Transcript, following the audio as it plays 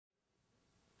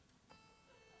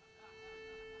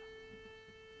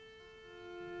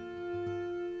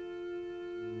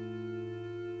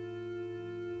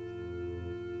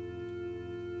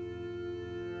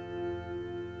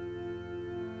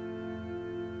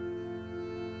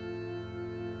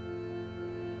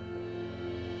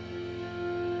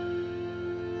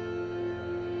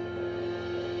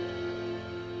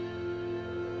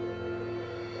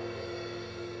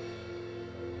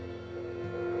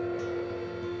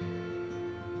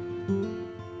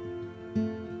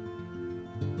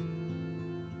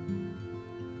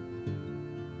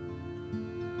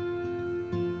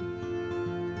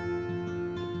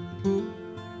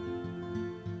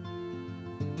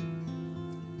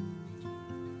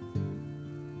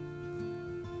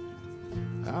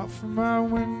Out from my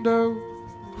window,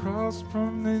 across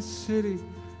from this city,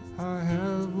 I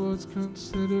have what's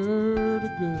considered a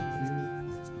good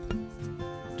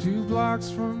view. 2 blocks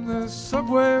from the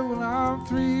subway, well, I'm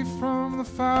 3 from the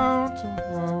fountain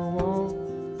where I walk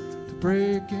to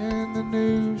break in the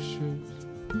news shoes.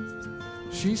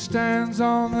 She stands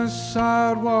on the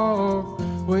sidewalk,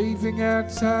 waving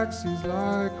at taxis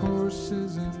like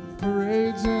horses in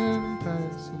parades in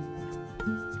passing.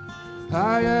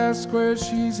 I ask where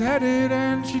she's headed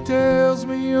and she tells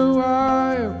me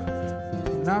Ohio.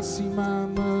 And I see my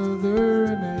mother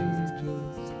in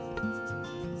ages.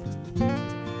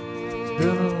 It's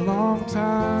been a long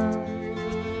time,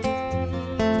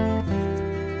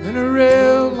 been a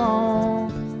real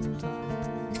long time.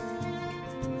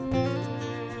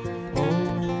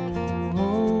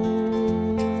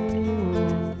 Oh,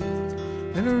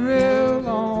 been a real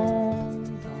long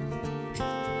time.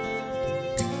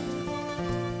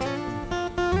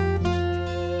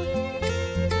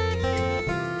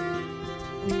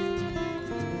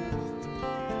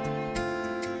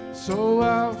 So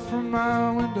out from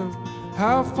my window,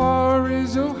 how far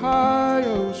is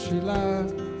Ohio? She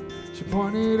laughed, she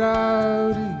pointed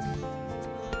out east.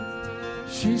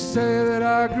 She said that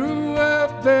I grew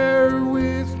up there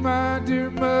with my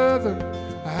dear mother.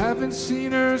 I haven't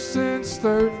seen her since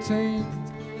 13.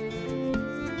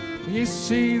 You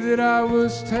see that I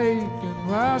was taken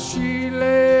while she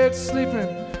lay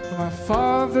sleeping with my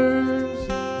father's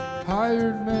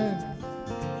hired man.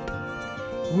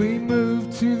 We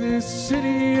moved to this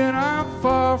city and I'm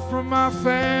far from my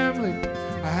family.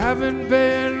 I haven't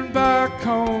been back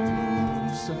home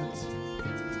since.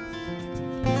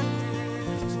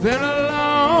 It's been a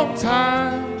long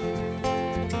time,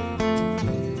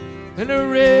 been a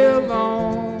real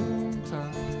long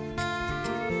time.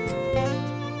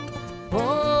 Oh,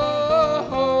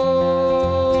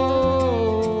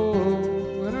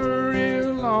 been a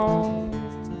real long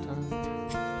time.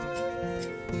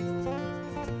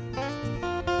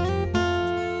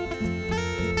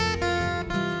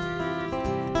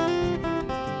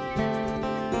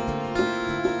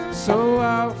 So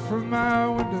out from my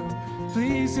window,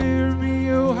 please hear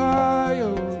me,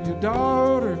 Ohio. Your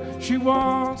daughter, she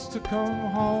wants to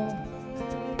come home.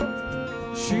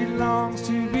 She longs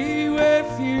to be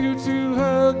with you, to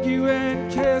hug you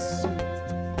and kiss you,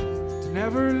 to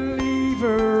never leave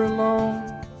her alone.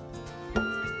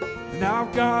 And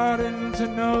I've gotten to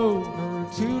know her,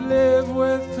 to live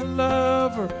with, to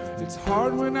love her. It's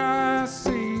hard when I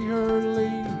see her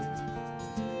leave.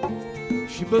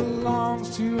 She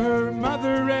belongs to her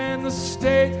mother and the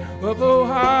state of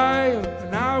Ohio,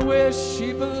 and I wish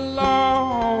she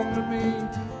belonged to me.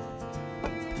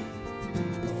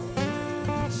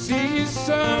 See you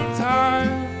sometime,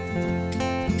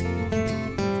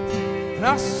 and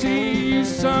I'll see you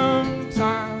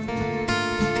sometime.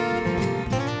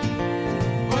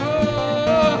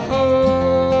 Oh,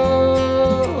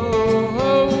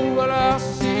 but I'll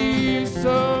see you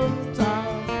sometime.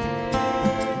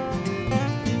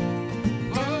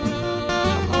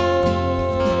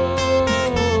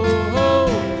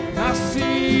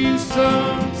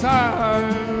 Sometime.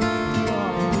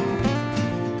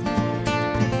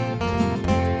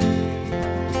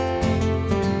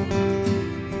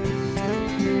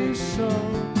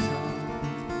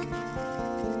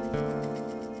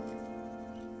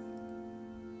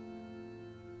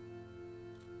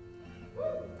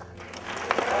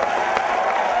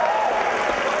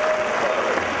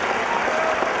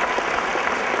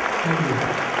 Thank you.